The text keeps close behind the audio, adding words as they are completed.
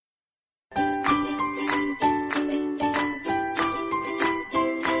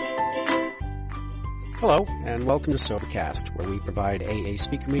Hello, and welcome to Sobercast, where we provide AA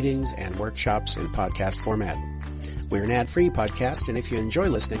speaker meetings and workshops in podcast format. We're an ad-free podcast, and if you enjoy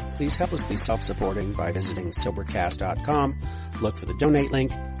listening, please help us be self-supporting by visiting Sobercast.com, look for the donate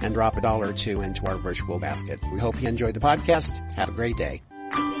link, and drop $1 or $2 into our virtual basket. We hope you enjoy the podcast. Have a great day.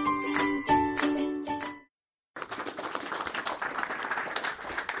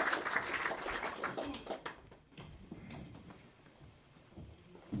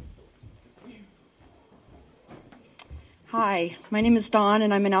 Hi, my name is Dawn,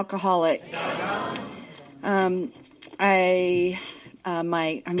 and I'm an alcoholic. I'm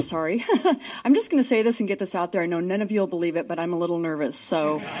sorry. I'm just going to say this and get this out there. I know none of you will believe it, but I'm a little nervous.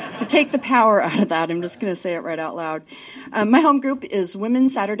 So to take the power out of that, I'm just going to say it right out loud. My home group is Women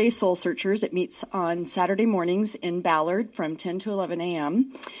Saturday Soul Searchers. It meets on Saturday mornings in Ballard from 10 to 11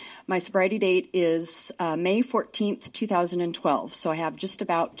 a.m. My sobriety date is May 14th, 2012. So I have just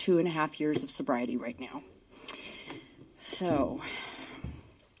about 2.5 years of sobriety right now. So,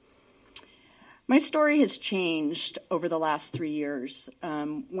 my story has changed over the last 3 years.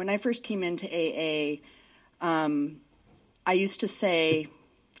 When I first came into AA, I used to say,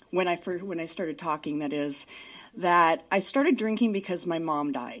 when I started talking, that is, that I started drinking because my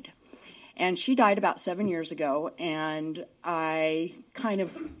mom died. And she died about 7 years ago, and I kind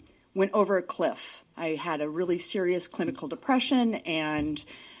of went over a cliff. I had a really serious clinical depression, and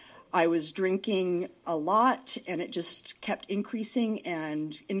I was drinking a lot, and it just kept increasing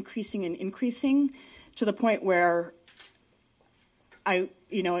and increasing and increasing to the point where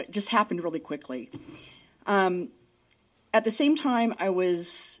it just happened really quickly. At the same time, I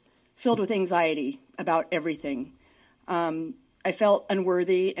was filled with anxiety about everything. I felt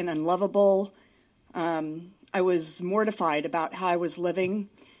unworthy and unlovable. I was mortified about how I was living,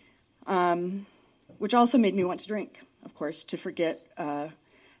 which also made me want to drink, of course, to forget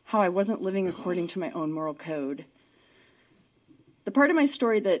how I wasn't living according to my own moral code. The part of my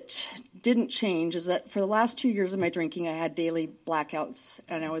story that didn't change is that for the last 2 years of my drinking, I had daily blackouts,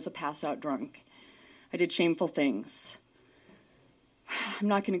 and I was a pass-out drunk. I did shameful things. I'm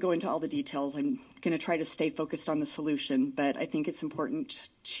not going to go into all the details. I'm going to try to stay focused on the solution, but I think it's important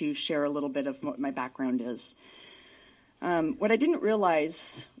to share a little bit of what my background is. What I didn't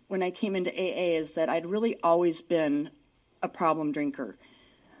realize when I came into AA is that I'd really always been a problem drinker.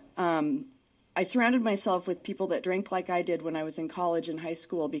 I surrounded myself with people that drank like I did when I was in college and high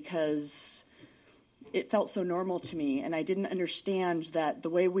school because it felt so normal to me, and I didn't understand that the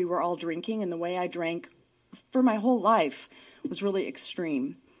way we were all drinking and the way I drank for my whole life was really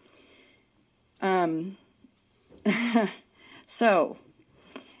extreme. So,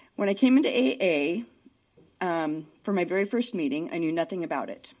 when I came into AA for my very first meeting, I knew nothing about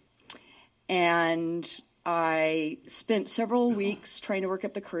it. And I spent several weeks trying to work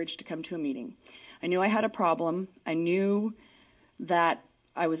up the courage to come to a meeting. I knew I had a problem. I knew that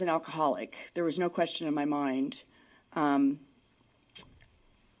I was an alcoholic. There was no question in my mind. And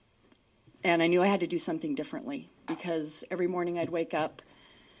I knew I had to do something differently because every morning I'd wake up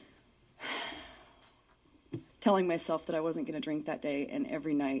telling myself that I wasn't going to drink that day, and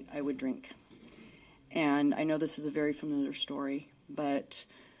every night I would drink. And I know this is a very familiar story, but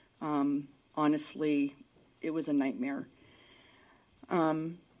honestly, it was a nightmare.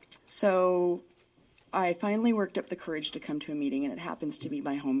 So I finally worked up the courage to come to a meeting, and it happens to be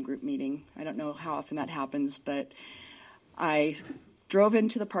my home group meeting. I don't know how often that happens, but I drove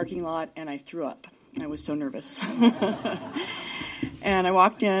into the parking lot and I threw up. I was so nervous. And I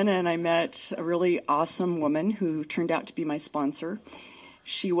walked in and I met a really awesome woman who turned out to be my sponsor.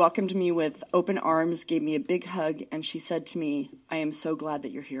 She welcomed me with open arms, gave me a big hug, and she said to me, "I am so glad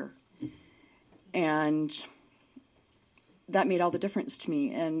that you're here." And that made all the difference to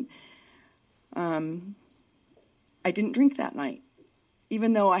me. And I didn't drink that night,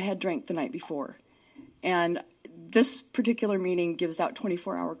 even though I had drank the night before. And this particular meeting gives out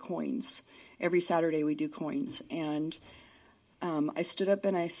 24-hour coins. Every Saturday we do coins. And I stood up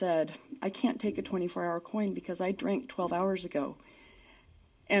and I said, I can't take a 24-hour coin because I drank 12 hours ago.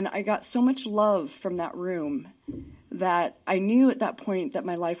 And I got so much love from that room that I knew at that point that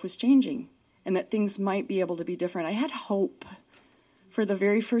my life was changing and that things might be able to be different. I had hope for the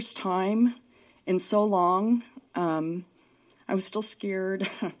very first time in so long. I was still scared.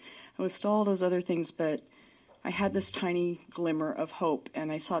 I was still all those other things, but I had this tiny glimmer of hope,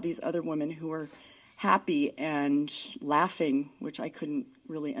 and I saw these other women who were happy and laughing, which I couldn't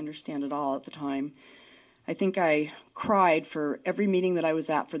really understand at all at the time. I think I cried for every meeting that I was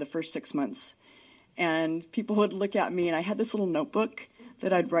at for the first 6 months. And people would look at me, and I had this little notebook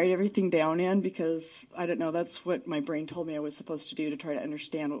that I'd write everything down in because, I don't know, that's what my brain told me I was supposed to do to try to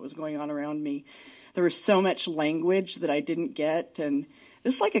understand what was going on around me. There was so much language that I didn't get, and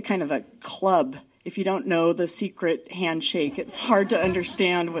it's like a kind of a club. If you don't know the secret handshake, it's hard to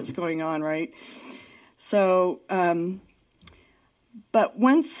understand what's going on, right? So, but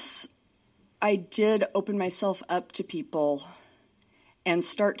once I did open myself up to people and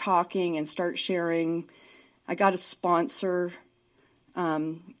start talking and start sharing, I got a sponsor.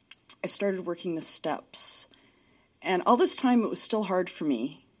 I started working the steps. And all this time, it was still hard for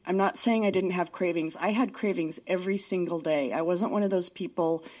me. I'm not saying I didn't have cravings. I had cravings every single day. I wasn't one of those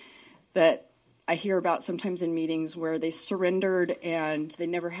people that I hear about sometimes in meetings where they surrendered and they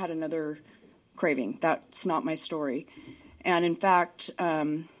never had another craving. That's not my story. And in fact, I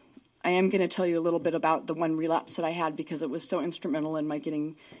am going to tell you a little bit about the one relapse that I had because it was so instrumental in my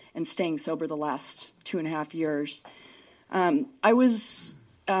getting and staying sober the last 2.5 years. It was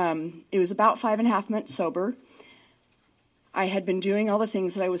about 5.5 months sober. I had been doing all the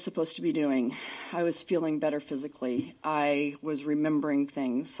things that I was supposed to be doing. I was feeling better physically. I was remembering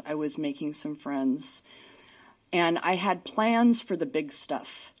things. I was making some friends. And I had plans for the big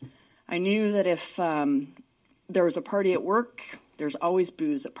stuff. I knew that if there was a party at work, there's always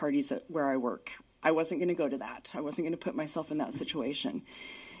booze at parties where I work. I wasn't going to go to that. I wasn't going to put myself in that situation.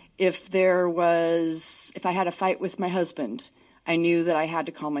 If I had a fight with my husband, I knew that I had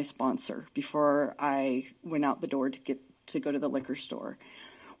to call my sponsor before I went out the door to go to the liquor store.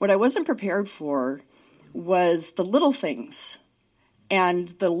 What I wasn't prepared for was the little things and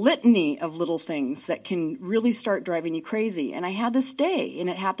the litany of little things that can really start driving you crazy. And I had this day, and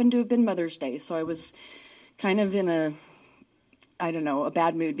it happened to have been Mother's Day, so I was kind of in a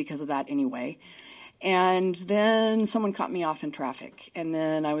bad mood because of that anyway. And then someone cut me off in traffic. And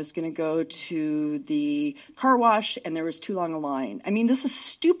then I was going to go to the car wash, and there was too long a line. I mean, this is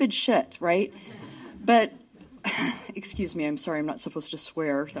stupid shit, right? But, excuse me, I'm sorry, I'm not supposed to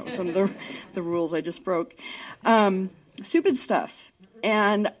swear. That was one of the rules I just broke. Stupid stuff.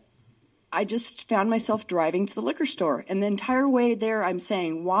 And I just found myself driving to the liquor store. And the entire way there, I'm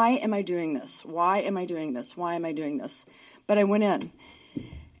saying, why am I doing this? Why am I doing this? Why am I doing this? But I went in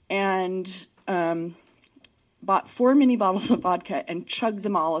and bought 4 mini bottles of vodka and chugged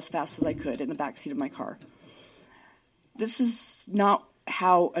them all as fast as I could in the backseat of my car. This is not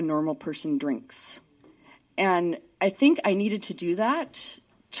how a normal person drinks. And I think I needed to do that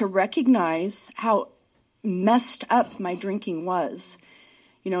to recognize how messed up my drinking was.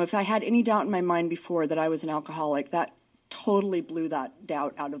 You know, if I had any doubt in my mind before that I was an alcoholic, that totally blew that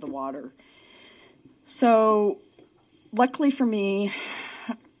doubt out of the water. So, luckily for me,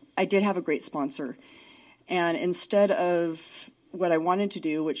 I did have a great sponsor. And instead of what I wanted to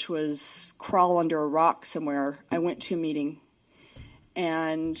do, which was crawl under a rock somewhere, I went to a meeting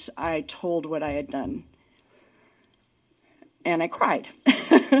and I told what I had done. And I cried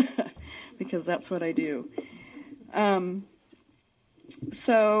because that's what I do.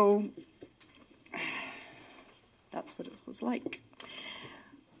 So that's what it was like.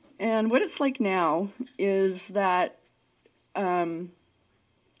 And what it's like now is that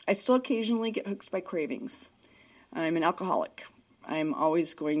I still occasionally get hooked by cravings. I'm an alcoholic. I'm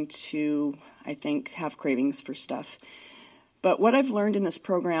always going to, I think, have cravings for stuff. But what I've learned in this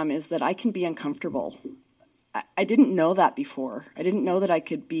program is that I can be uncomfortable. I didn't know that before. I didn't know that I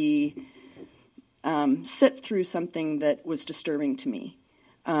could sit through something that was disturbing to me.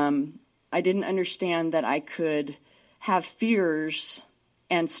 I didn't understand that I could have fears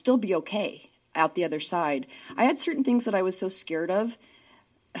and still be okay out the other side. I had certain things that I was so scared of.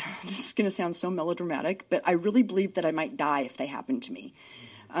 This is going to sound so melodramatic, but I really believed that I might die if they happened to me.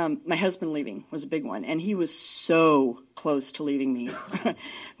 My husband leaving was a big one, and he was so close to leaving me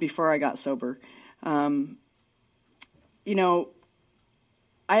before I got sober. You know,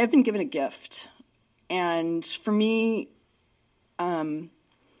 I have been given a gift, and for me,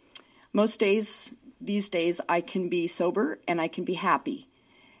 most days, these days, I can be sober and I can be happy.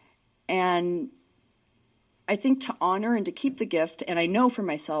 And I think to honor and to keep the gift, and I know for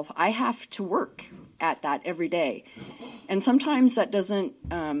myself, I have to work at that every day. And sometimes that doesn't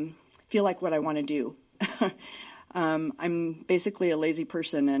feel like what I want to do. I'm basically a lazy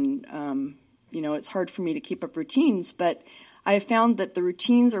person, and, it's hard for me to keep up routines, but I have found that the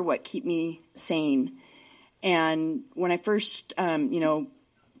routines are what keep me sane. And when I first,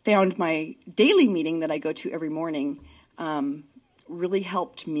 found my daily meeting that I go to every morning, really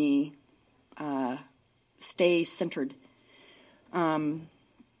helped me stay centered. Let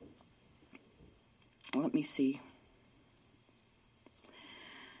me see.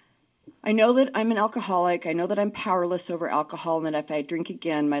 I know that I'm an alcoholic. I know that I'm powerless over alcohol, and that if I drink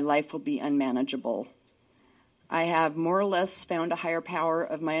again, my life will be unmanageable. I have more or less found a higher power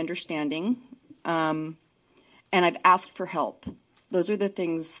of my understanding, and I've asked for help. Those are the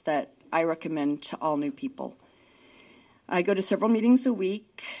things that I recommend to all new people. I go to several meetings a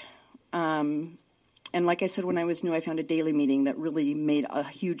week, and like I said, when I was new, I found a daily meeting that really made a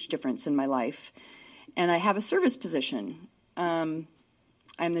huge difference in my life. And I have a service position. I'm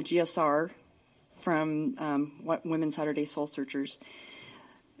the GSR from Women's Saturday Soul Searchers.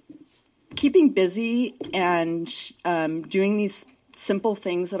 Keeping busy and doing these simple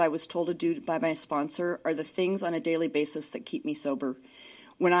things that I was told to do by my sponsor are the things on a daily basis that keep me sober.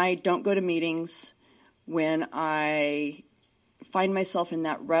 When I don't go to meetings, when I find myself in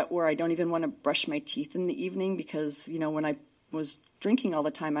that rut where I don't even want to brush my teeth in the evening because, when I was drinking all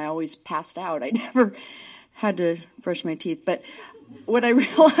the time, I always passed out. I never had to brush my teeth. But what I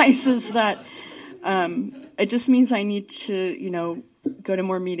realize is that it just means I need to, go to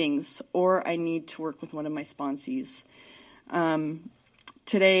more meetings, or I need to work with one of my sponsees.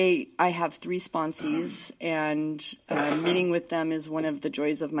 Today, I have 3 sponsees, and meeting with them is one of the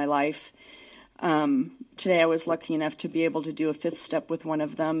joys of my life. Today, I was lucky enough to be able to do a 5th step with one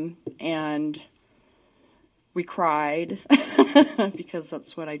of them, and we cried because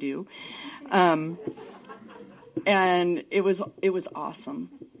that's what I do. And it was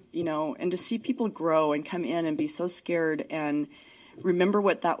awesome, and to see people grow and come in and be so scared and remember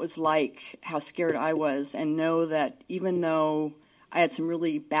what that was like, how scared I was, and know that even though I had some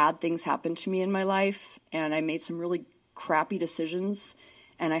really bad things happen to me in my life, and I made some really crappy decisions,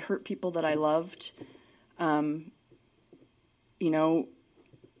 and I hurt people that I loved, I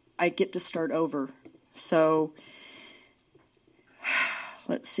get to start over. So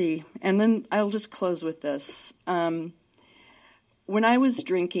let's see. And then I'll just close with this. When I was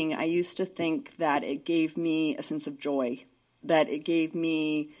drinking, I used to think that it gave me a sense of joy, that it gave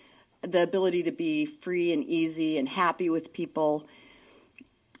me the ability to be free and easy and happy with people.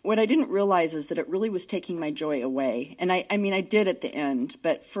 What I didn't realize is that it really was taking my joy away. And I did at the end,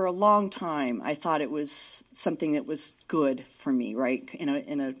 but for a long time, I thought it was something that was good for me, right?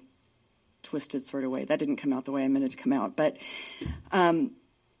 In a twisted sort of way. That didn't come out the way I meant it to come out. But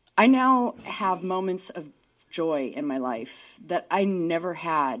I now have moments of joy in my life that I never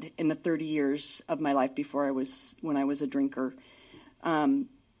had in the 30 years of my life when I was a drinker.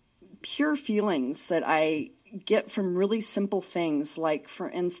 Pure feelings that I get from really simple things, like, for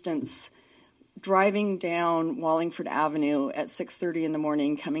instance, driving down Wallingford Avenue at 6:30 in the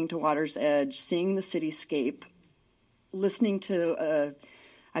morning, coming to Water's Edge, seeing the cityscape, listening to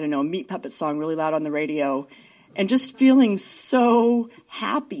a Meat Puppet song really loud on the radio, and just feeling so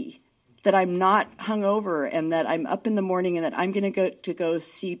happy that I'm not hungover and that I'm up in the morning and that I'm going to go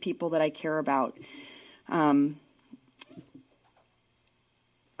see people that I care about. I'm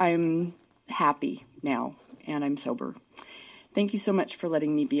happy now, and I'm sober. Thank you so much for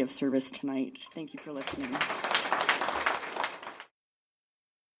letting me be of service tonight. Thank you for listening.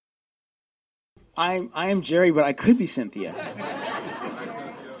 I am Jerry, but I could be Cynthia.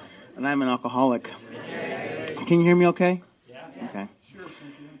 And I'm an alcoholic. Can you hear me okay? Yeah. Okay. Sure,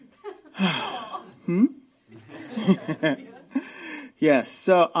 Cynthia. Yes.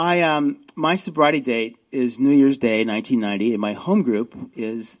 So my sobriety date is New Year's Day, 1990, and my home group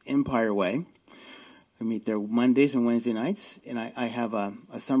is Empire Way. I meet there Mondays and Wednesday nights, and I have a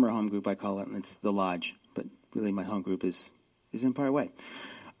summer home group, I call it, and it's the Lodge. But really, my home group is Empire Way.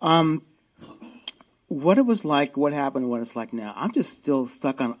 What it was like, what happened, what it's like now. I'm just still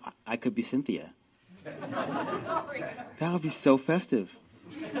stuck on I could be Cynthia. That would be so festive.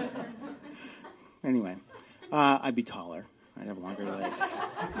 Anyway, I'd be taller. I'd have longer legs.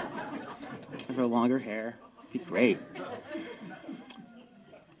 I'd have longer hair. It'd be great.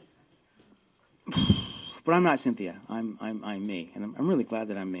 But I'm not Cynthia. I'm me, and I'm really glad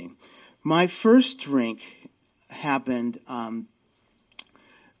that I'm me. My first drink happened on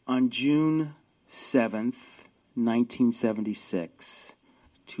June 7th, 1976,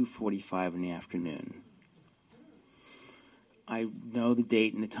 2:45 in the afternoon. I know the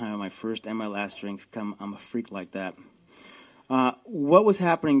date and the time of my first and my last drinks. I'm a freak like that. What was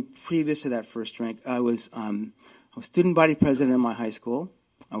happening previous to that first drink? I was student body president in my high school.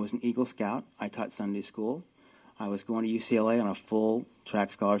 I was an Eagle Scout. I taught Sunday school. I was going to UCLA on a full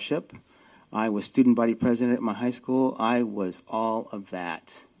track scholarship. I was student body president at my high school. I was all of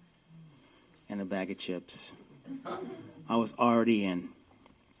that and a bag of chips. I was already in.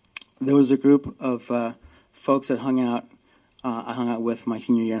 There was a group of folks that I hung out with my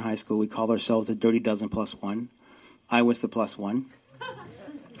senior year in high school. We called ourselves the Dirty Dozen Plus One. I was the plus one.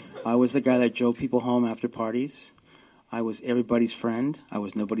 I was the guy that drove people home after parties. I was everybody's friend. I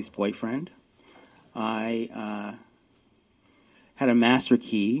was nobody's boyfriend. I had a master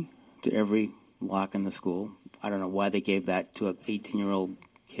key to every lock in the school. I don't know why they gave that to an 18-year-old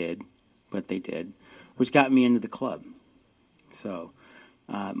kid, but they did, which got me into the club. So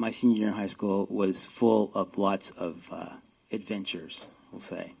my senior year in high school was full of lots of adventures, we'll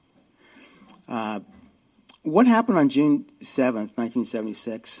say. What happened on June 7th,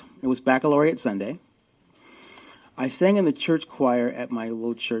 1976? It was Baccalaureate Sunday. I sang in the church choir at my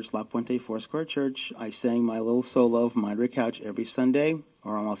little church, La Puente Foursquare Church. I sang my little solo from my couch every Sunday,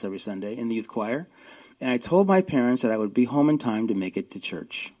 or almost every Sunday, in the youth choir. And I told my parents that I would be home in time to make it to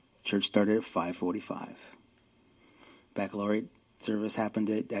church. Church started at 5:45. Baccalaureate service happened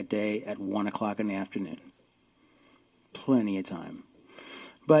that day at 1 o'clock in the afternoon. Plenty of time.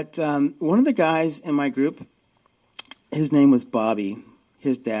 But one of the guys in my group, his name was Bobby.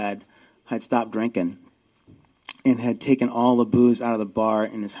 His dad had stopped drinking and had taken all the booze out of the bar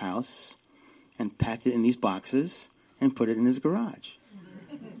in his house and packed it in these boxes and put it in his garage.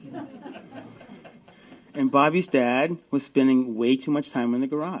 And Bobby's dad was spending way too much time in the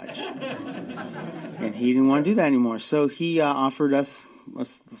garage. And he didn't want to do that anymore. So he offered us,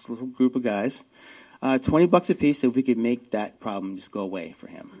 this little group of guys, $20 a piece if we could make that problem just go away for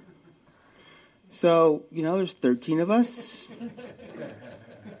him. So, there's 13 of us.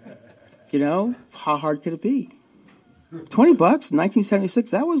 How hard could it be? $20,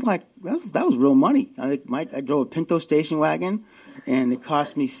 1976, that was real money. I drove a Pinto station wagon, and it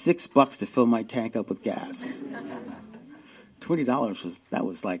cost me $6 to fill my tank up with gas. $20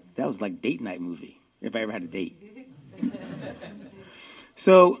 was like date night movie, if I ever had a date.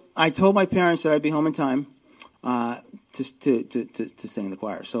 So I told my parents that I'd be home in time to sing in the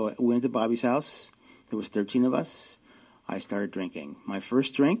choir. So I went to Bobby's house. There was 13 of us. I started drinking. My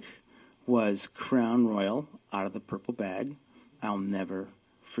first drink was Crown Royal out of the purple bag. I'll never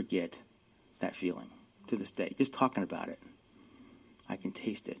forget that feeling to this day. Just talking about it. I can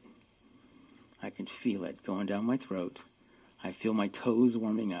taste it. I can feel it going down my throat. I feel my toes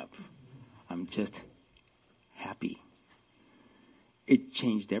warming up. I'm just happy. It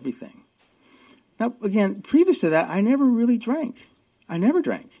changed everything. Now, again, previous to that, I never really drank. I never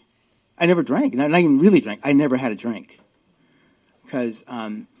drank. And I even really drank. I never had a drink. Because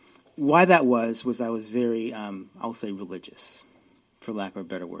why that was I was very, I'll say religious, for lack of a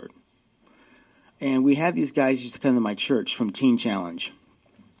better word. And we had these guys used to come to my church from Teen Challenge.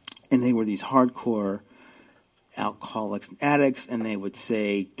 And they were these hardcore alcoholics and addicts. And they would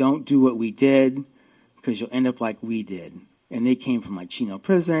say, don't do what we did because you'll end up like we did. And they came from like Chino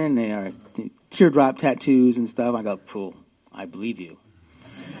prison. They are teardrop tattoos and stuff. I go, cool. I believe you.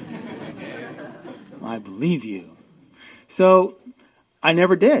 I believe you. So I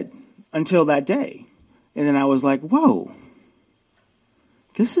never did until that day. And then I was like, whoa,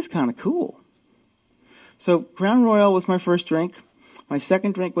 this is kind of cool. So Crown Royal was my first drink. My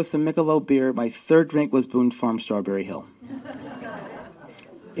second drink was some Michelob beer. My third drink was Boone Farm Strawberry Hill.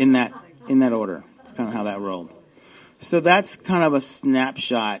 In that order. That's kind of how that rolled. So that's kind of a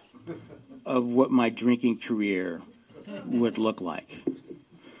snapshot of what my drinking career would look like.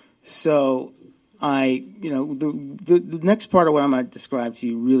 So the next part of what I'm going to describe to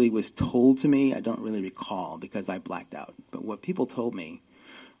you really was told to me. I don't really recall because I blacked out. But what people told me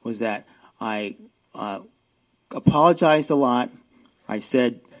was that I apologized a lot. I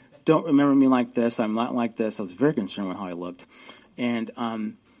said, don't remember me like this. I'm not like this. I was very concerned with how I looked. And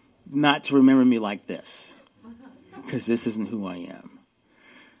not to remember me like this, because this isn't who I am.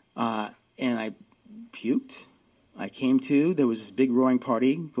 And I puked. I came to. There was this big roaring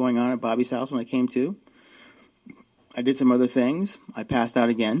party going on at Bobby's house when I came to. I did some other things. I passed out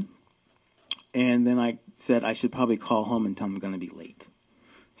again. And then I said I should probably call home and tell them I'm going to be late.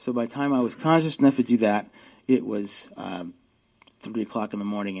 So by the time I was conscious enough to do that, it was 3 o'clock in the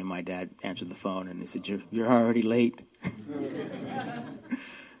morning, and my dad answered the phone, and he said, you're already late.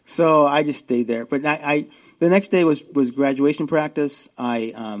 So I just stayed there. But the next day was graduation practice.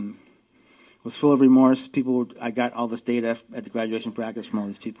 I was full of remorse. I got all this data at the graduation practice from all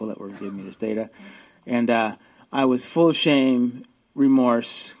these people that were giving me this data. And I was full of shame,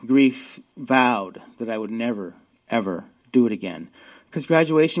 remorse, grief, vowed that I would never, ever do it again. Because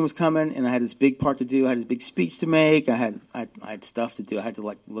graduation was coming, and I had this big part to do. I had this big speech to make. I had stuff to do. I had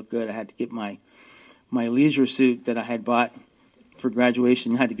to look good. I had to get my leisure suit that I had bought for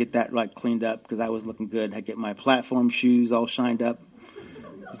graduation. I had to get that cleaned up because I was looking good. I had to get my platform shoes all shined up.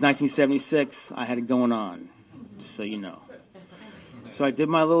 It was 1976. I had it going on, just so you know. So I did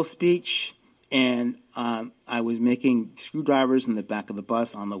my little speech, And I was making screwdrivers in the back of the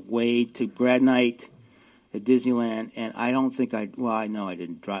bus on the way to grad night at Disneyland, and I don't think I know I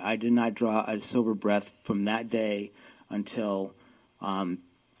didn't draw. I did not draw a sober breath from that day until I'll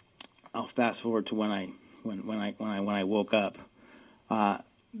fast forward to when I woke up.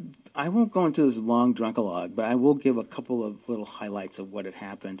 I won't go into this long drunkalogue, but I will give a couple of little highlights of what had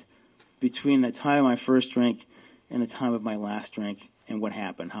happened between the time of my first drink and the time of my last drink, and what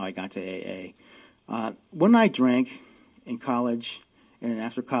happened, how I got to AA. When I drank in college and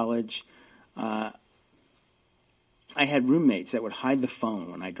after college, I had roommates that would hide the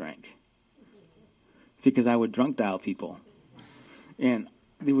phone when I drank because I would drunk dial people. And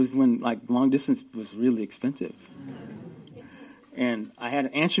it was when long distance was really expensive. And I had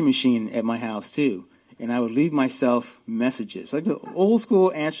an answering machine at my house too. And I would leave myself messages, like the old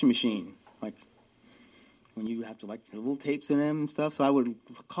school answering machine, like when you have to the little tapes in them and stuff. So I would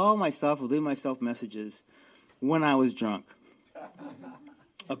call myself or leave myself messages when I was drunk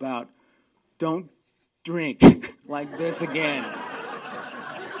about don't drink like this again.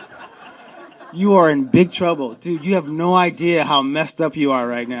 You are in big trouble. Dude, you have no idea how messed up you are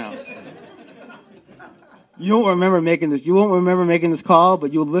right now. You won't remember making this call,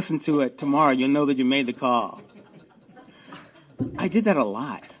 but you'll listen to it tomorrow. You'll know that you made the call. I did that a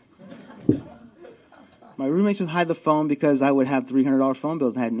lot. My roommates would hide the phone because I would have $300 phone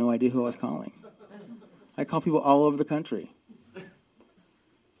bills and I had no idea who I was calling. I called people all over the country.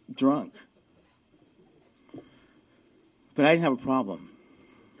 Drunk. But I didn't have a problem.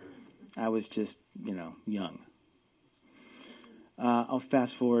 I was just, young. I'll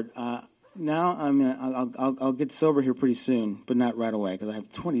fast forward. Now I'll get sober here pretty soon, but not right away because I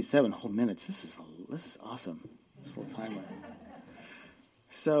have 27 whole minutes. This is awesome. This little timer.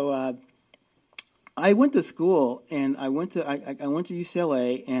 So I went to school and I went to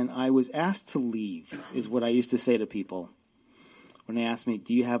UCLA and I was asked to leave. Is what I used to say to people when they asked me,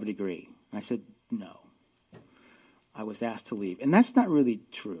 "Do you have a degree?" And I said, "No." I was asked to leave. And that's not really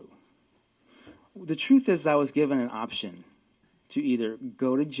true. The truth is I was given an option to either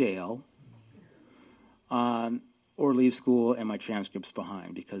go to jail or leave school and my transcripts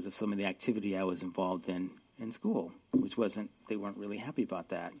behind because of some of the activity I was involved in school, which they weren't really happy about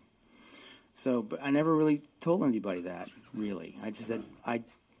that. So, but I never really told anybody that, really. I just said I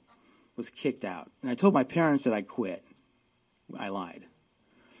was kicked out. And I told my parents that I quit. I lied.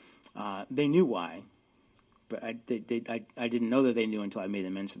 They knew why. But I didn't know that they knew until I made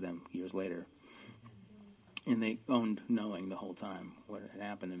amends to them years later. And they owned knowing the whole time what had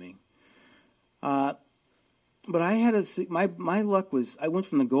happened to me. But I had my luck was I went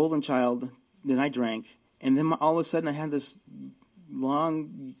from the golden child, then I drank, and then all of a sudden I had this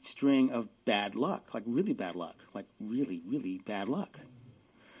long string of bad luck, like really bad luck, like really, really bad luck.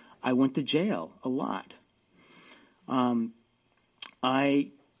 I went to jail a lot. I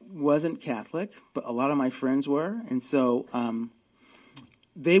wasn't Catholic, but a lot of my friends were, and so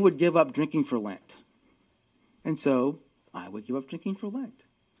they would give up drinking for Lent. And so I would give up drinking for Lent.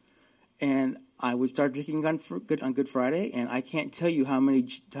 And I would start drinking on Good Friday, and I can't tell you how many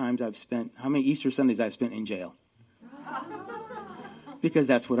Easter Sundays I've spent in jail. Because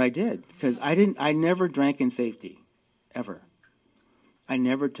that's what I did. Because I never drank in safety, ever. I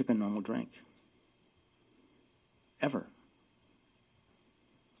never took a normal drink. Ever.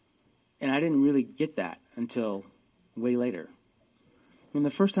 And I didn't really get that until way later. I mean, the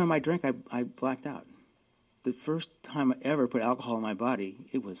first time I drank, I blacked out. The first time I ever put alcohol in my body,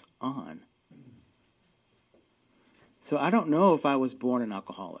 it was on. So I don't know if I was born an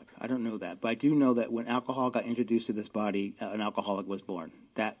alcoholic. I don't know that. But I do know that when alcohol got introduced to this body, an alcoholic was born.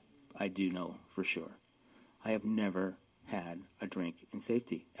 That I do know for sure. I have never had a drink in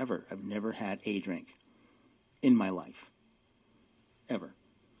safety, ever. I've never had a drink in my life, ever.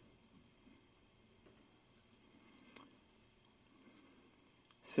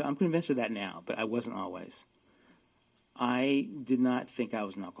 So I'm convinced of that now, but I wasn't always. I did not think I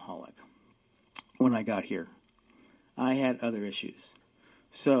was an alcoholic when I got here. I had other issues.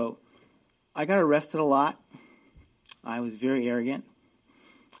 So I got arrested a lot. I was very arrogant.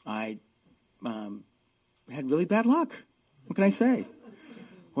 I had really bad luck. What can I say?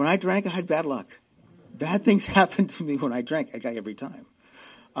 When I drank, I had bad luck. Bad things happened to me when I drank. I got every time.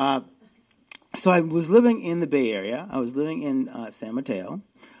 So I was living in the Bay Area. I was living in San Mateo.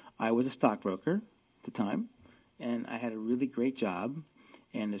 I was a stockbroker at the time, and I had a really great job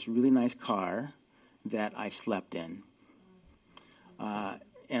and this really nice car that I slept in.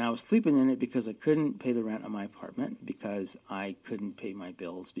 And I was sleeping in it because I couldn't pay the rent on my apartment, because I couldn't pay my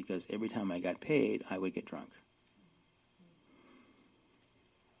bills, because every time I got paid, I would get drunk.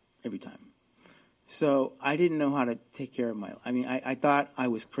 Every time. So I didn't know how to take care of I thought I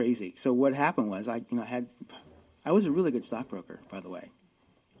was crazy. So what happened was I was a really good stockbroker, by the way.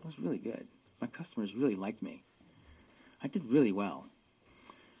 I was really good. My customers really liked me. I did really well.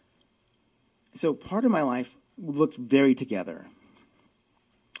 So part of my life looked very together.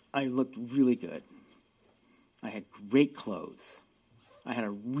 I looked really good. I had great clothes. I had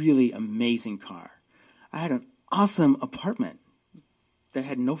a really amazing car. I had an awesome apartment that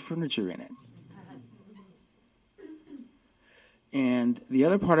had no furniture in it. And the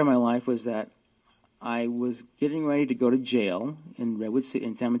other part of my life was that I was getting ready to go to jail in Redwood City,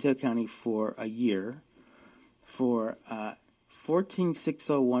 in San Mateo County, for a year for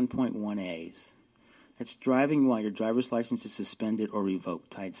 14601.1A's. That's driving while your driver's license is suspended or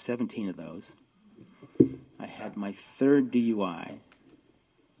revoked. I had 17 of those. I had my third DUI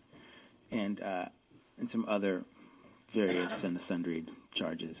and some other various and sundry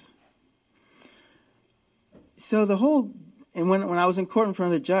charges. So and when I was in court in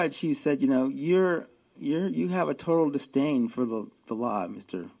front of the judge, he said, you have a total disdain for the law,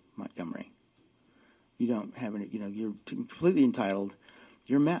 Mr. Montgomery. You don't have any, you're completely entitled.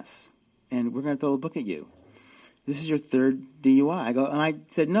 You're a mess, and we're going to throw a book at you. This is your third DUI. I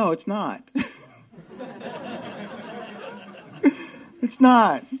said, no, it's not. It's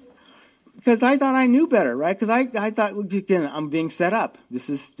not. Because I thought I knew better, right? Because I thought, again, I'm being set up. This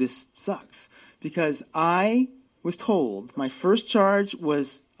sucks. Because I was told my first charge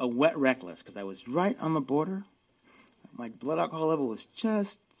was a wet reckless, because I was right on the border. My blood alcohol level was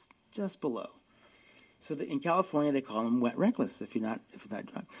just below. So in California, they call them wet reckless if it's not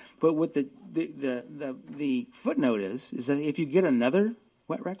drunk. But what the footnote is that if you get another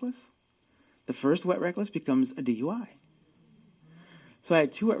wet reckless, the first wet reckless becomes a DUI. So I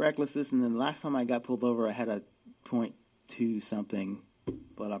had 2 wet recklesses, and then the last time I got pulled over, I had a 0.2 something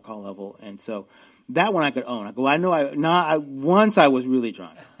blood alcohol level, and so that one I could own. Once I was really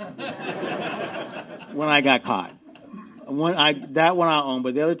drunk when I got caught. That one I own,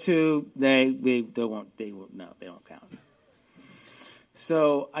 but the other 2 they don't count.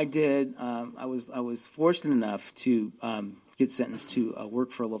 So I did. I was fortunate enough to get sentenced to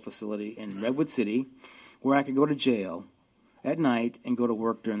work for a little facility in Redwood City, where I could go to jail at night and go to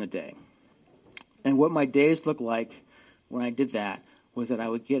work during the day. And what my days looked like when I did that was that I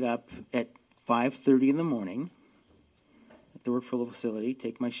would get up at 5:30 in the morning at the work for a little facility,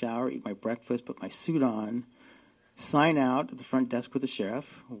 take my shower, eat my breakfast, put my suit on, sign out at the front desk with the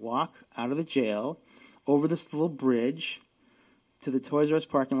sheriff, walk out of the jail over this little bridge to the Toys R Us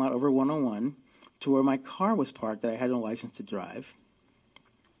parking lot over 101 to where my car was parked that I had no license to drive.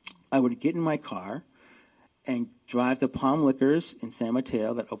 I would get in my car and drive to Palm Liquors in San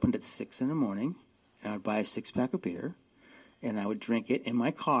Mateo that opened at 6 in the morning, and I would buy a 6-pack of beer, and I would drink it in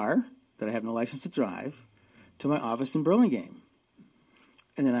my car that I have no license to drive to my office in Burlingame.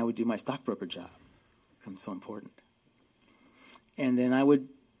 And then I would do my stockbroker job. It becomes so important. And then I would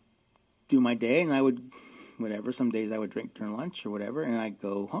do my day, and I would, some days I would drink during lunch or whatever, and I'd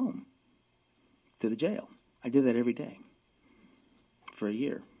go home to the jail. I did that every day for a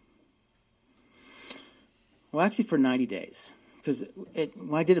year. Well, actually for 90 days. Because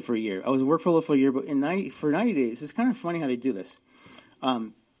I did it for a year. I was work for a little for a year, but for 90 days, it's kind of funny how they do this.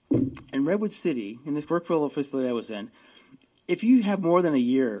 In Redwood City, in this work for a little facility I was in, if you have more than a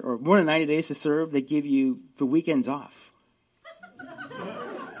year or more than 90 days to serve, they give you the weekends off.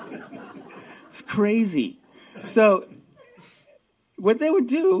 It's crazy. So what they would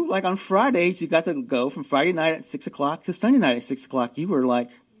do, like on Fridays, you got to go from Friday night at 6 o'clock to Sunday night at 6 o'clock. You were like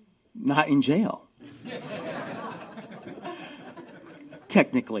not in jail.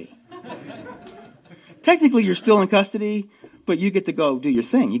 Technically, you're still in custody, but you get to go do your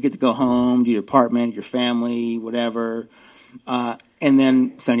thing. You get to go home, do your apartment, your family, whatever. And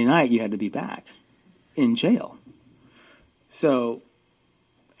then Sunday night, you had to be back in jail. So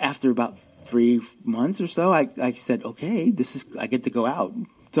after about 3 months or so, I said, okay, I get to go out.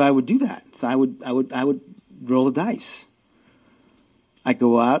 So I would do that. So I would roll the dice. I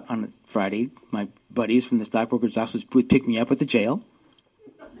go out on a Friday. My buddies from the stockbroker's office would pick me up at the jail.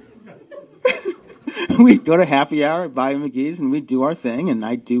 We'd go to happy hour at Bayou McGee's, and we'd do our thing, and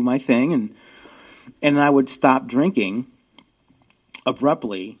I'd do my thing, and I would stop drinking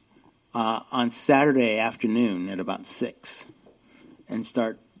abruptly on Saturday afternoon at about 6 and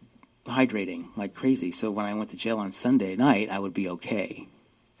start hydrating like crazy. So when I went to jail on Sunday night, I would be okay,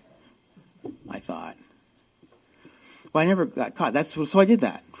 I thought. Well, I never got caught. So I did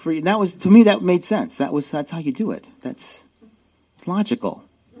that. That was, to me, that made sense. That's how you do it. That's logical.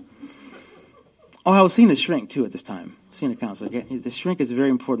 Oh, I was seeing a shrink, too, at this time. Seeing a counselor. Again, the shrink is a very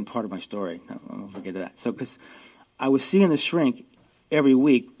important part of my story. I won't forget that. So, because I was seeing the shrink every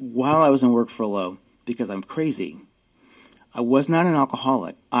week while I was in work furlough because I'm crazy. I was not an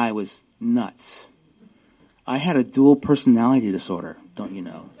alcoholic. I was nuts. I had a dual personality disorder, don't you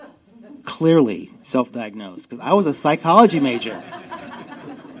know? Clearly self-diagnosed, because I was a psychology major at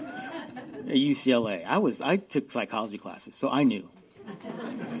UCLA. I took psychology classes, so I knew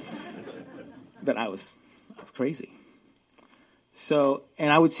that I was crazy. So,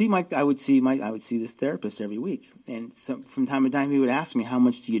 and I would see this therapist every week, and from time to time he would ask me, "How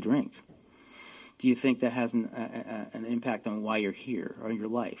much do you drink? Do you think that has an impact on why you're here or your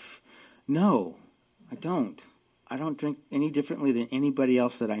life?" No, I don't. I don't drink any differently than anybody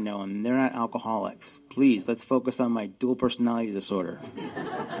else that I know, and they're not alcoholics. Please, let's focus on my dual personality disorder.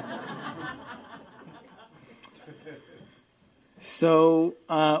 So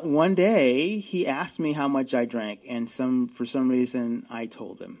one day he asked me how much I drank, and for some reason I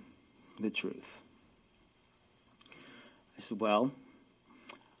told him the truth. I said, "Well,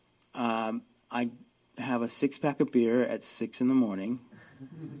 I have a 6-pack of beer at 6 in the morning,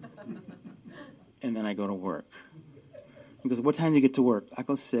 and then I go to work." He goes, "What time do you get to work?" I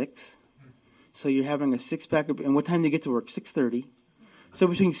go, 6. "So you're having a 6-pack of beer, and what time do you get to work?" 6:30. "So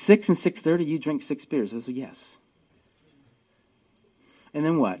between 6 and 6:30, you drink 6 beers." I said, "Yes." "And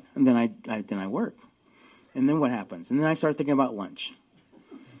then what?" "And then I work." "And then what happens?" "And then I start thinking about lunch."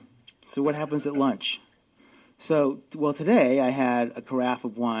 "So what happens at lunch?" "So, well, today I had a carafe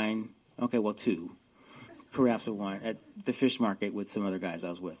of wine." Okay, well, 2 carafes of wine at the fish market with some other guys I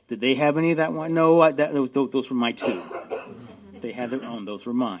was with. Did they have any of that wine? No, those were my 2. They had their own. Those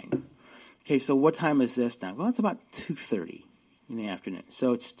were mine. Okay, so what time is this now? Well, it's about 2:30 in the afternoon.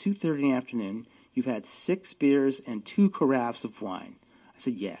 So it's 2:30 in the afternoon. You've had 6 beers and 2 carafes of wine. I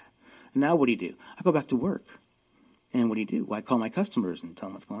said, "Yeah." "And now what do you do?" "I go back to work." "And what do you do?" "Well, I call my customers and tell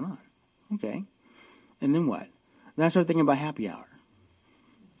them what's going on." "Okay. And then what?" Then I started thinking about happy hour.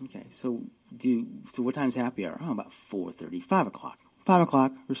 "Okay, so what time's happy hour?" "Oh, about 4:30, 5 o'clock. 5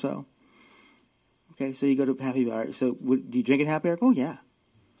 o'clock or so." "Okay, so you go to happy hour. So do you drink at happy hour?" "Oh, yeah.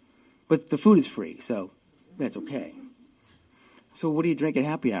 But the food is free, so that's okay." "So what do you drink at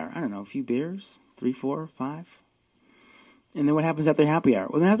happy hour?" "I don't know, a few beers, 3, 4, 5. "And then what happens after happy hour?"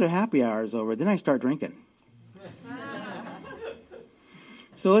 "Well, then after happy hour is over, then I start drinking."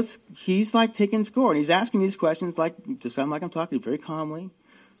 So he's like taking score, and he's asking these questions to sound like I'm talking very calmly.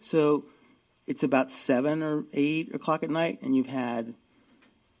 So it's about 7 or 8 o'clock at night, and you've had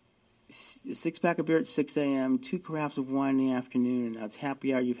a 6-pack of beer at 6 a.m., 2 carafes of wine in the afternoon, and now it's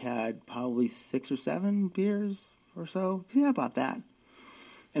happy hour. You've had probably 6 or 7 beers or so. Yeah, about that.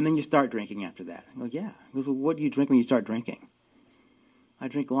 And then you start drinking after that. I go, "Yeah." He goes, "Well, what do you drink when you start drinking?" "I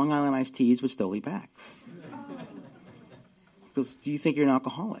drink Long Island iced teas with Stoli backs." He goes, "Do you think you're an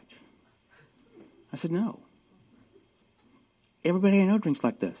alcoholic?" I said, "No. Everybody I know drinks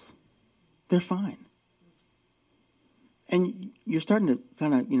like this. They're fine." And you're starting to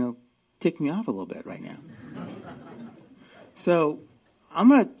kind of, tick me off a little bit right now. So I'm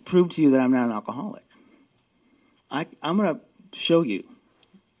going to prove to you that I'm not an alcoholic. I'm going to show you.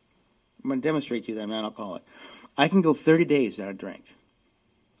 I'm going to demonstrate to you that I'm not an alcoholic. I can go 30 days without a drink.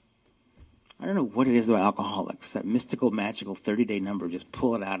 I don't know what it is about alcoholics, that mystical, magical 30-day number, just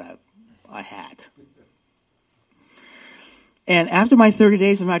pull it out of a hat. And after my 30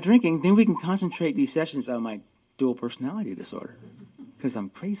 days of not drinking, then we can concentrate these sessions on my dual personality disorder, because I'm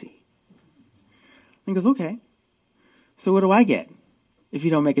crazy. And he goes, "Okay, so what do I get if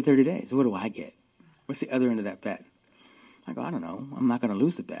you don't make it 30 days? What do I get? What's the other end of that bet?" I go, "I don't know. I'm not going to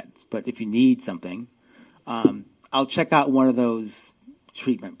lose the bet. But if you need something, I'll check out one of those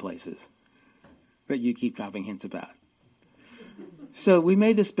treatment places that you keep dropping hints about." So we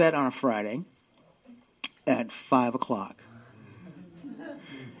made this bet on a Friday at 5 o'clock.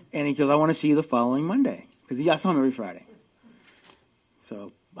 And he goes, "I want to see you the following Monday." Because I saw him every Friday.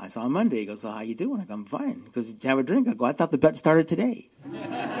 So I saw him Monday. He goes, "So how you doing?" I go, "I'm fine." He goes, "Did you have a drink?" I go, "I thought the bet started today."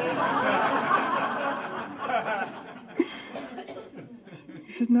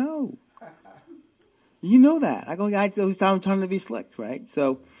 He says, "No. You know that." I go, "Yeah, I'm trying to be slick, right?"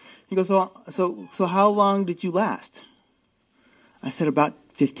 So he goes, so how long did you last?" I said, "About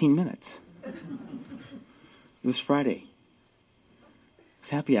 15 minutes. It was Friday. It was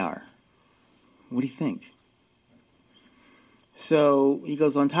happy hour. What do you think?" So he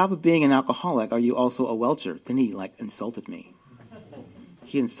goes, "On top of being an alcoholic, are you also a welcher?" Then he insulted me.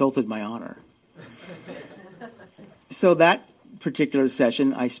 He insulted my honor. So that particular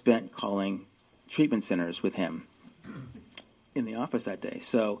session I spent calling treatment centers with him in the office that day.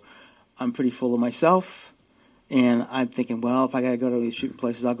 So I'm pretty full of myself, and I'm thinking, well, if I got to go to these treatment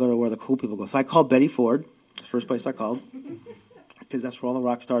places, I'll go to where the cool people go. So I called Betty Ford, the first place I called, because that's where all the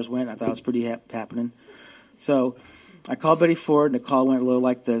rock stars went. I thought it was pretty happening. So I called Betty Ford, and the call went a little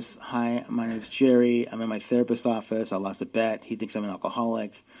like this. Hi, my name is Jerry. I'm in my therapist's office. I lost a bet. He thinks I'm an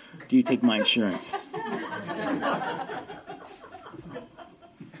alcoholic. Do you take my insurance?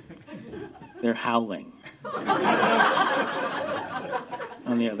 They're howling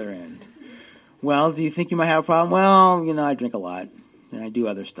on the other end. Well, do you think you might have a problem? Well, I drink a lot, and I do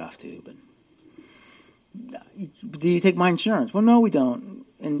other stuff too. But do you take my insurance? Well, no, we don't.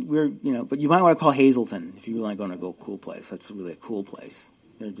 And but you might want to call Hazleton if you really want to go to a cool place. That's really a cool place.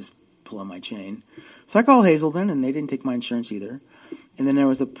 They're just pulling my chain. So I called Hazleton, and they didn't take my insurance either. And then there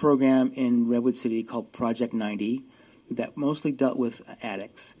was a program in Redwood City called Project 90 that mostly dealt with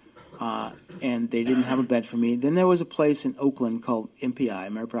addicts. And they didn't have a bed for me. Then there was a place in Oakland called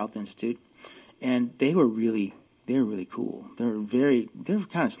MPI, Mental Health Institute, and they were really cool. They were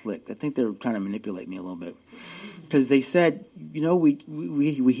kind of slick. I think they were trying to manipulate me a little bit because they said,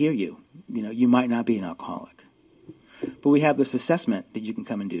 we hear you. You might not be an alcoholic, but we have this assessment that you can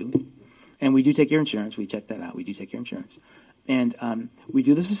come and do, and we do take your insurance. We check that out. We do take your insurance. And we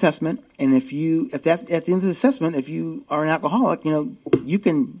do this assessment, and if that's at the end of the assessment, if you are an alcoholic, we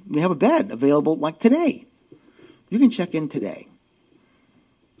have a bed available like today. You can check in today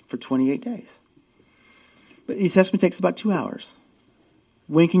for 28 days. But the assessment takes about 2 hours.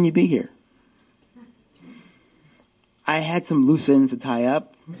 When can you be here? I had some loose ends to tie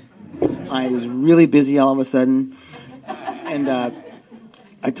up. I was really busy all of a sudden, and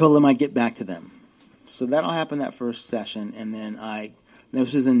I told them I'd get back to them. So that all happened that first session, and then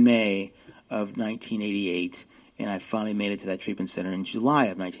this was in May of 1988, and I finally made it to that treatment center in July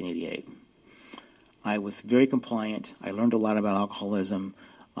of 1988. I was very compliant. I learned a lot about alcoholism.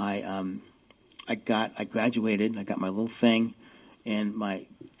 I graduated. I got my little thing, and my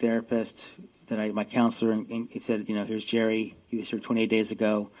therapist, my counselor, and he said, here's Jerry. He was here 28 days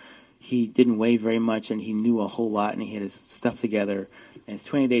ago. He didn't weigh very much, and he knew a whole lot, and he had his stuff together. And it's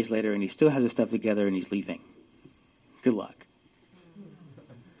 20 days later, and he still has his stuff together, and he's leaving. Good luck.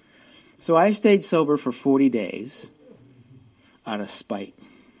 So I stayed sober for 40 days out of spite.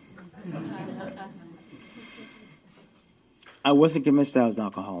 I wasn't convinced that I was an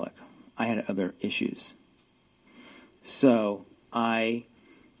alcoholic. I had other issues. So I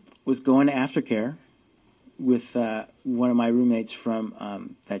was going to aftercare with one of my roommates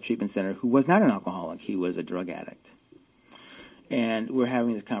from that treatment center who was not an alcoholic. He was a drug addict. And we're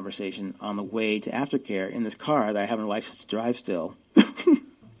having this conversation on the way to aftercare in this car that I have a license to drive still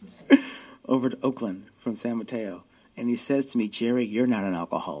over to Oakland from San Mateo. And he says to me, Jerry, you're not an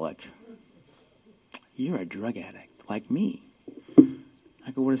alcoholic. You're a drug addict like me.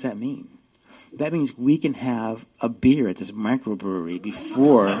 I go, what does that mean? That means we can have a beer at this microbrewery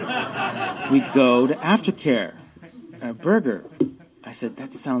before we go to aftercare and a burger. I said,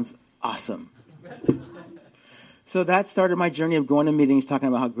 that sounds awesome. So that started my journey of going to meetings, talking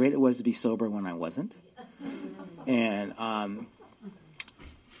about how great it was to be sober when I wasn't. And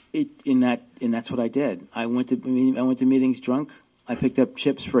that's what I did. I went to meetings drunk. I picked up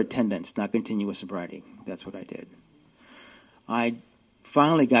chips for attendance, not continuous sobriety. That's what I did. I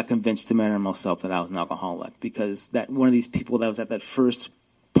finally got convinced to my innermost self that I was an alcoholic because that one of these people that was at that first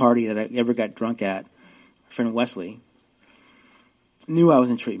party that I ever got drunk at, my friend Wesley, knew I was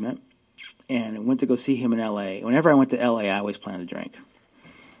in treatment and went to go see him in L.A. Whenever I went to L.A., I always planned to drink.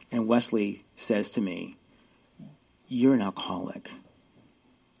 And Wesley says to me, you're an alcoholic.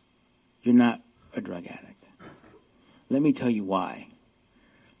 You're not a drug addict. Let me tell you why.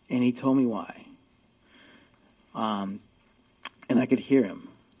 And he told me why. And I could hear him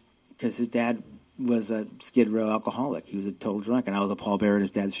because his dad was a Skid Row alcoholic. He was a total drunk, and I was a pallbearer at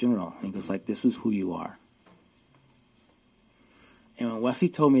his dad's funeral. And he goes like, this is who you are. And when Wesley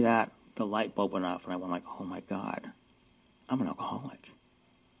told me that, the light bulb went off, and I went like, oh, my God, I'm an alcoholic.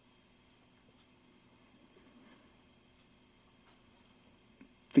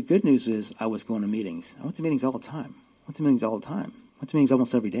 The good news is I was going to meetings. I went to meetings all the time. I went to meetings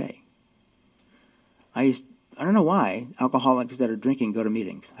almost every day. I don't know why alcoholics that are drinking go to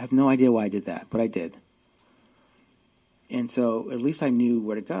meetings. I have no idea why I did that, but I did. And so at least I knew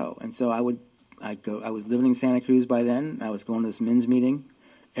where to go. And so I was living in Santa Cruz by then. I was going to this men's meeting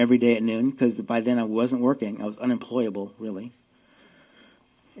every day at noon because by then I wasn't working. I was unemployable, really.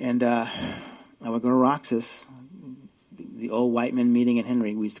 And I would go to Roxas, the old white men meeting in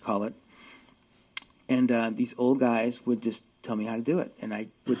Henry, we used to call it. And these old guys would just tell me how to do it. And I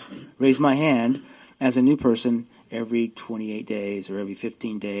would raise my hand as a new person every 28 days or every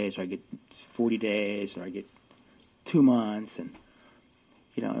 15 days, or I get 40 days, or I get 2 months. And,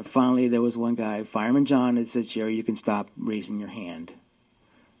 and finally there was one guy, Fireman John, that said, Jerry, you can stop raising your hand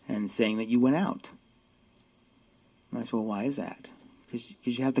and saying that you went out. And I said, well, why is that? Because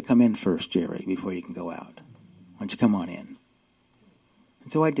you have to come in first, Jerry, before you can go out. Why don't you come on in?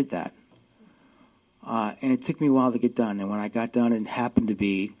 And so I did that. And it took me a while to get done. And when I got done, it happened to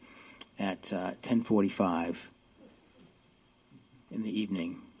be at 10:45 in the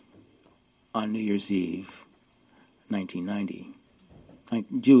evening on New Year's Eve, 1990.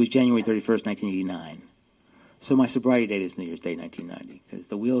 It was January 31st, 1989. So my sobriety date is New Year's Day, 1990, because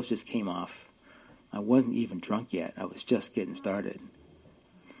the wheels just came off. I wasn't even drunk yet. I was just getting started.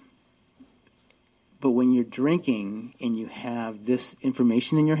 But when you're drinking and you have this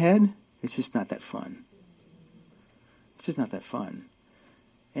information in your head, it's just not that fun. It's just not that fun.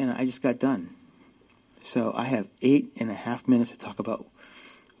 And I just got done. So I have 8.5 minutes to talk about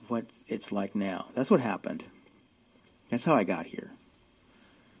what it's like now. That's what happened. That's how I got here.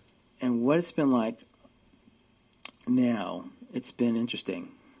 And what it's been like now, it's been interesting.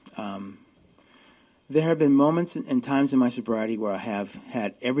 There have been moments and times in my sobriety where I have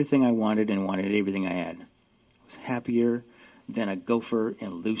had everything I wanted and wanted everything I had. I was happier than a gopher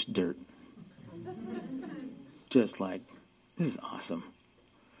in loose dirt. Just like, this is awesome.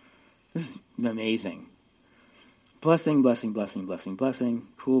 This is amazing. Blessing, blessing, blessing, blessing, blessing.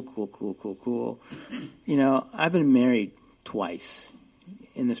 Cool, cool, cool, cool, cool. I've been married twice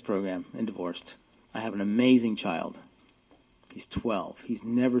in this program and divorced. I have an amazing child. He's 12. He's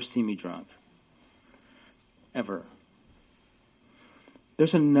never seen me drunk. Ever.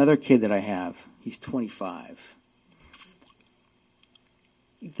 There's another kid that I have. He's 25.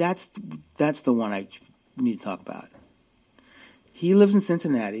 That's the one I need to talk about. He lives in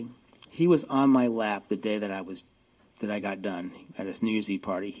Cincinnati. He was on my lap the day that I got done at his New Year's Eve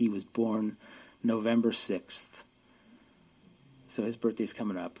party. He was born November 6th. So his birthday's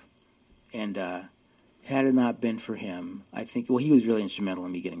coming up. And had it not been for him, I think, he was really instrumental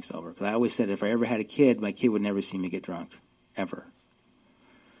in me getting sober. Because I always said if I ever had a kid, my kid would never see me get drunk. Ever.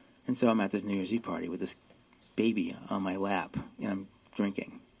 And so I'm at this New Year's Eve party with this baby on my lap, and I'm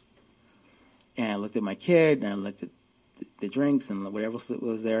drinking. And I looked at my kid, and I looked at the drinks and whatever else that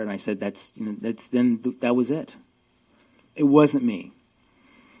was there, and I said, that was it. It wasn't me.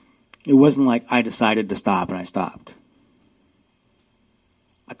 It wasn't like I decided to stop and I stopped.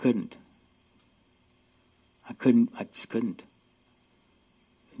 I couldn't. I just couldn't.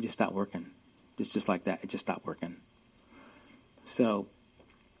 It just stopped working. Just like that. It just stopped working. So,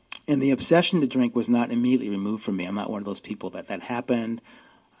 and the obsession to drink was not immediately removed from me. I'm not one of those people that happened.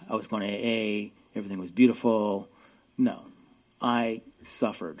 I was going to AA. Everything was beautiful. No. I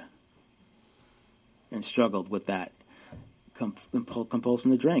suffered and struggled with that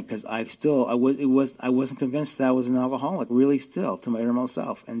compulsion to drink because I wasn't convinced that I was an alcoholic, really still, to my innermost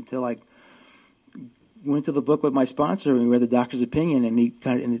self, until I went to the book with my sponsor and read the doctor's opinion, and he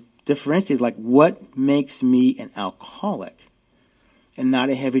differentiated what makes me an alcoholic and not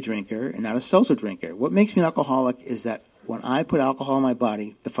a heavy drinker and not a social drinker. What makes me an alcoholic is that when I put alcohol in my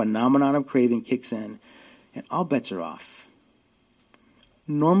body, the phenomenon of craving kicks in and all bets are off.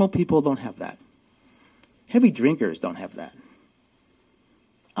 Normal people don't have that. Heavy drinkers don't have that.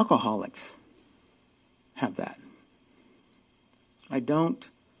 Alcoholics have that. I don't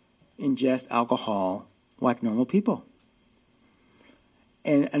ingest alcohol like normal people.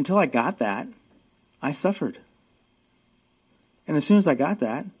 And until I got that, I suffered. And as soon as I got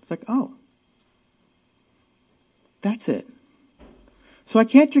that, it's like, oh, that's it. So I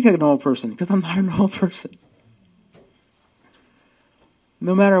can't drink like a normal person because I'm not a normal person.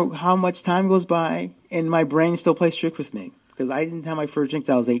 No matter how much time goes by, and my brain still plays trick with me because I didn't have my first drink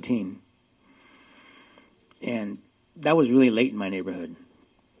till I was 18. And that was really late in my neighborhood.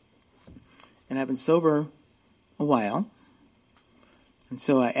 And I've been sober a while. And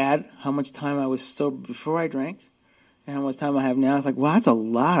so I add how much time I was sober before I drank and how much time I have now. It's like, wow, that's a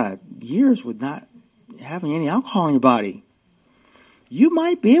lot of years with not having any alcohol in your body. You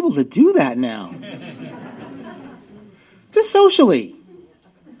might be able to do that now. Just socially.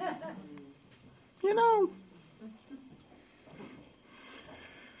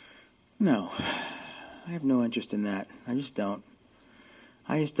 No. I have no interest in that. I just don't.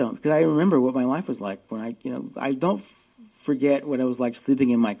 Because I remember what my life was like when I don't forget what it was like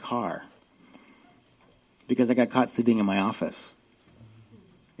sleeping in my car because I got caught sleeping in my office.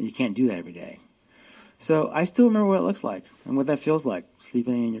 And you can't do that every day. So I still remember what it looks like and what that feels like,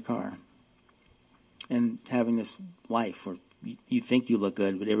 sleeping in your car and having this life where you think you look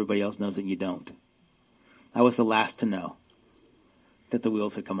good, but everybody else knows that you don't. I was the last to know that the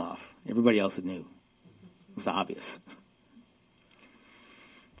wheels had come off. Everybody else had knew. It was obvious.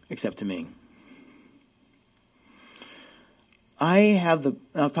 Except to me.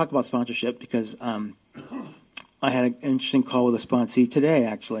 I'll talk about sponsorship because I had an interesting call with a sponsee today,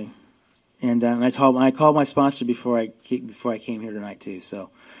 actually. And I called my sponsor before I came here tonight, too, so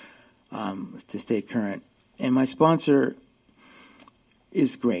to stay current. And my sponsor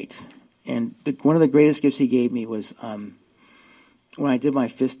is great. And one of the greatest gifts he gave me was when I did my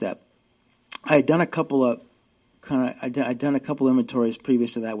fifth step. I had done a couple of I'd done a couple inventories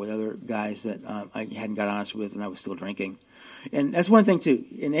previous to that with other guys that I hadn't got honest with, and I was still drinking. And that's one thing too.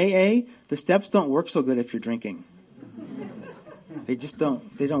 In AA, the steps don't work so good if you're drinking. They just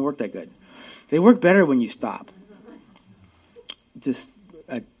don't. They don't work that good. They work better when you stop. Just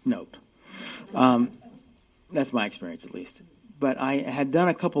a note. That's my experience, at least. But I had done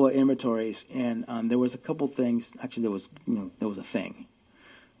a couple of inventories, and there was a couple things. Actually, there was a thing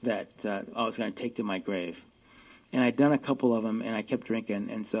that I was going to take to my grave. And I'd done a couple of them, and I kept drinking.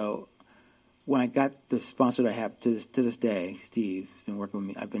 And so when I got the sponsor that I have to this day, Steve, has been working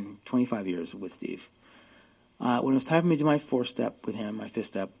with me. I've been 25 years with Steve. When it was time for me to do my fourth step with him, my fifth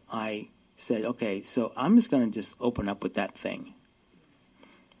step, I said, okay, so I'm just going to just open up with that thing.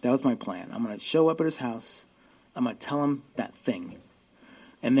 That was my plan. I'm going to show up at his house. I'm going to tell him that thing.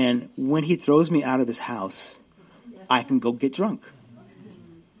 And then when he throws me out of his house, I can go get drunk.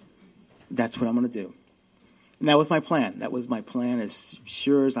 That's what I'm going to do. And that was my plan. That was my plan as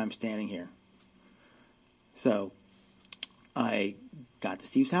sure as I'm standing here. So I got to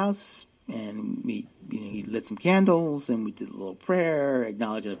Steve's house, and he lit some candles, and we did a little prayer,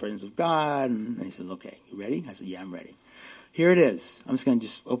 acknowledging the presence of God. And he says, okay, you ready? I said, yeah, I'm ready. Here it is. I'm just going to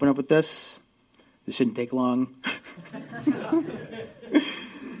just open up with this. This shouldn't take long.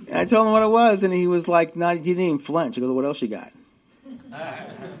 And I told him what it was, and he was like, he didn't even flinch. He goes, what else you got?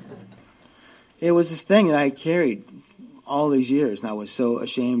 It was this thing that I carried all these years, and I was so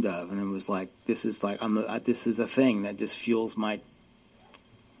ashamed of. And it was like, this is a thing that just fuels my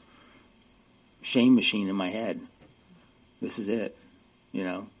shame machine in my head. This is it,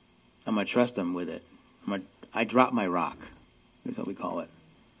 I'm gonna trust him with it. I drop my rock. That's what we call it.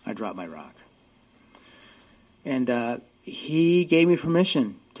 I drop my rock. And he gave me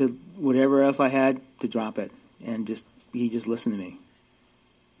permission to whatever else I had to drop it, and he just listened to me,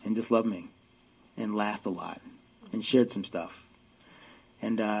 and just loved me. And laughed a lot, and shared some stuff.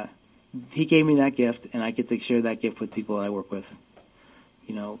 And he gave me that gift, and I get to share that gift with people that I work with.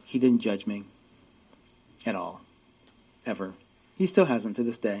 He didn't judge me at all, ever. He still hasn't to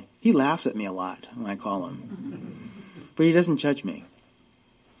this day. He laughs at me a lot when I call him. But he doesn't judge me.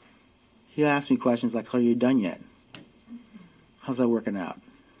 He asks me questions like, are you done yet? How's that working out?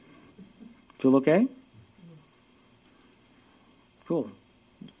 Feel okay? Cool.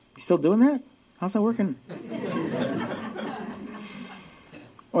 You still doing that? How's that working?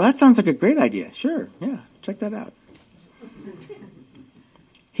 Well, that sounds like a great idea. Sure, yeah, check that out.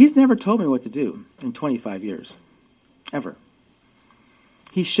 He's never told me what to do in 25 years, ever.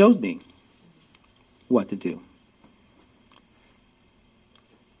 He showed me what to do.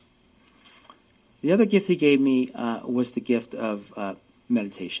 The other gift he gave me was the gift of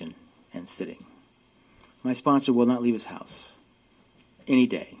meditation and sitting. My sponsor will not leave his house any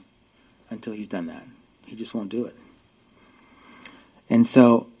day until he's done that. He just won't do it. And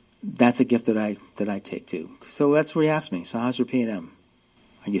so that's a gift that I take too. So that's where he asked me, so how's your P&M?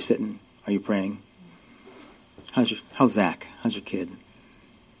 Are you sitting? Are you praying? How's Zach? How's your kid?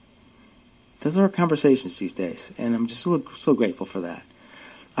 Those are our conversations these days, and I'm just so grateful for that.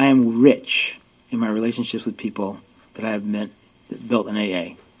 I am rich in my relationships with people that I have built in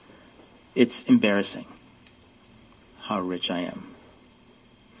AA. It's embarrassing how rich I am.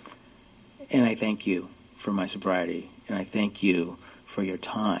 And I thank you for my sobriety, and I thank you for your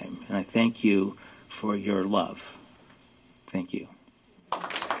time, and I thank you for your love. Thank you.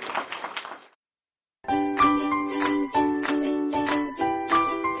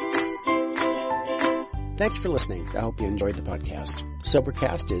 Thanks for listening. I hope you enjoyed the podcast.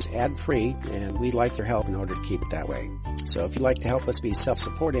 Sobercast is ad-free, and we'd like your help in order to keep it that way. So if you'd like to help us be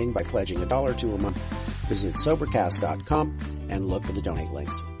self-supporting by pledging $1 or $2 a month, visit Sobercast.com and look for the donate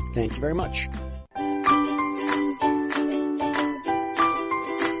links. Thank you very much.